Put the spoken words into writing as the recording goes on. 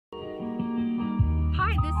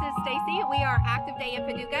is Stacy. We are Active Day in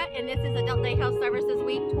Paducah, and this is Adult Day Health Services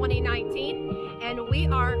Week 2019. And we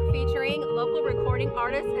are featuring local recording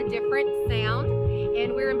artists, A Different Sound.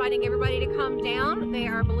 And we're inviting everybody to come down. They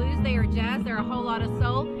are blues, they are jazz, they're a whole lot of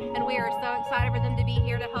soul. And we are so excited for them to be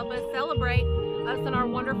here to help us celebrate us and our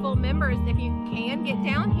wonderful members. If you can, get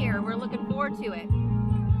down here. We're looking forward to it.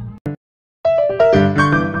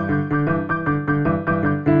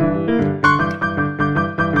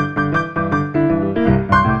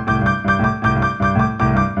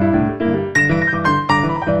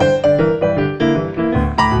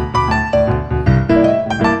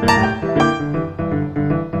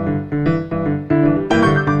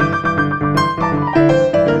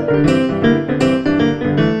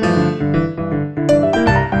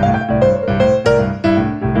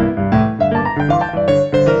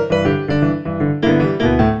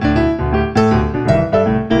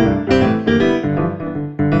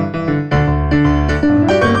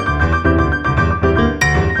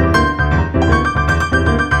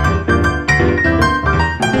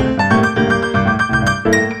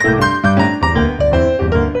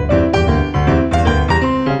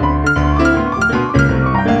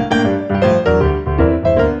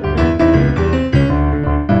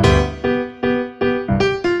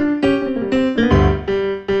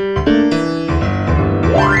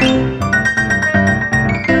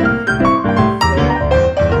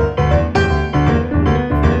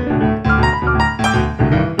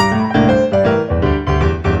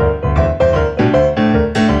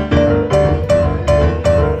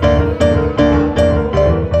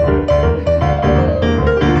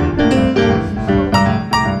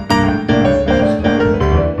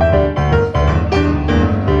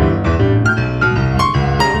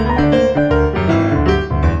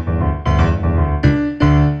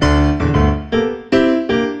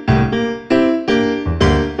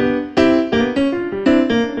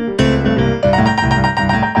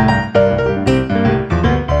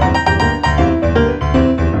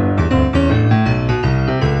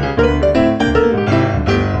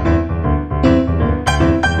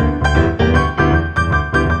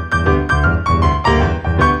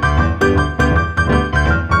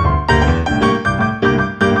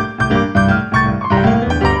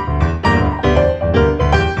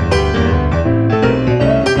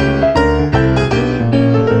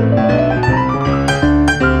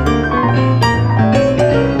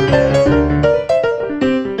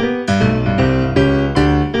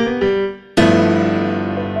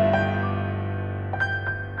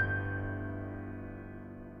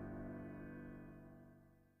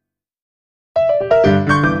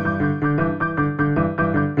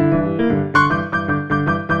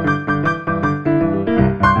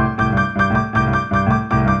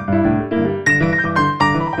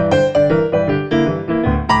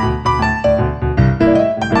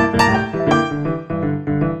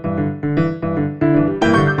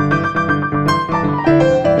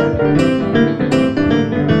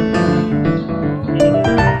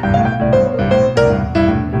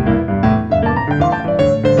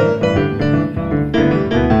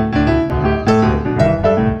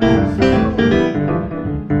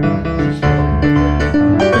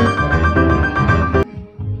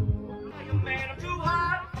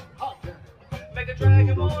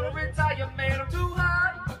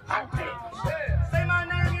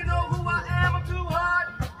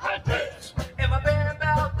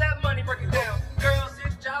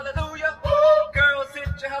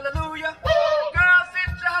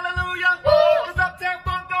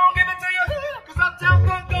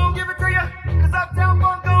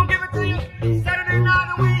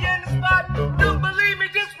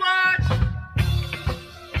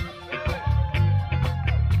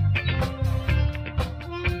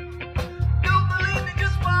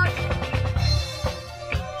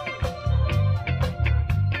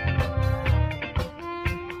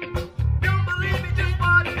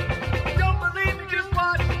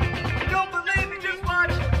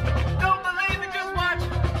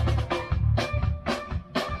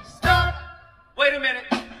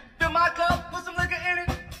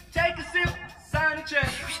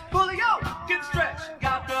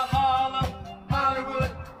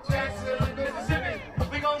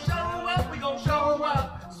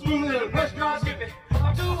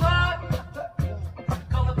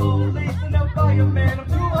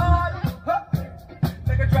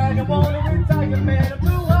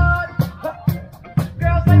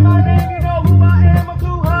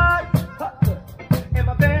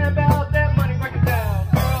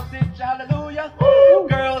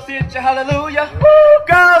 Hallelujah,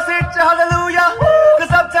 girls hit your hallelujah,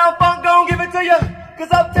 'cause Uptown Funk gon' give it to you,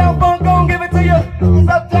 'cause Uptown Funk gon' give it to you, 'cause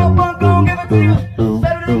Uptown Funk gon' give it to you.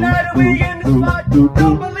 Saturday night.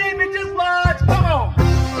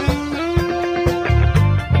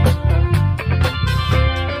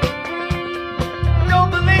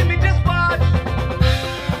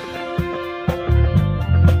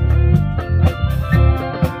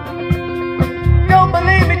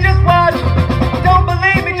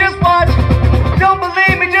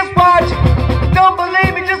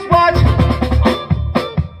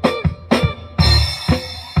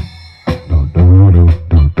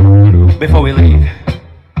 before we leave.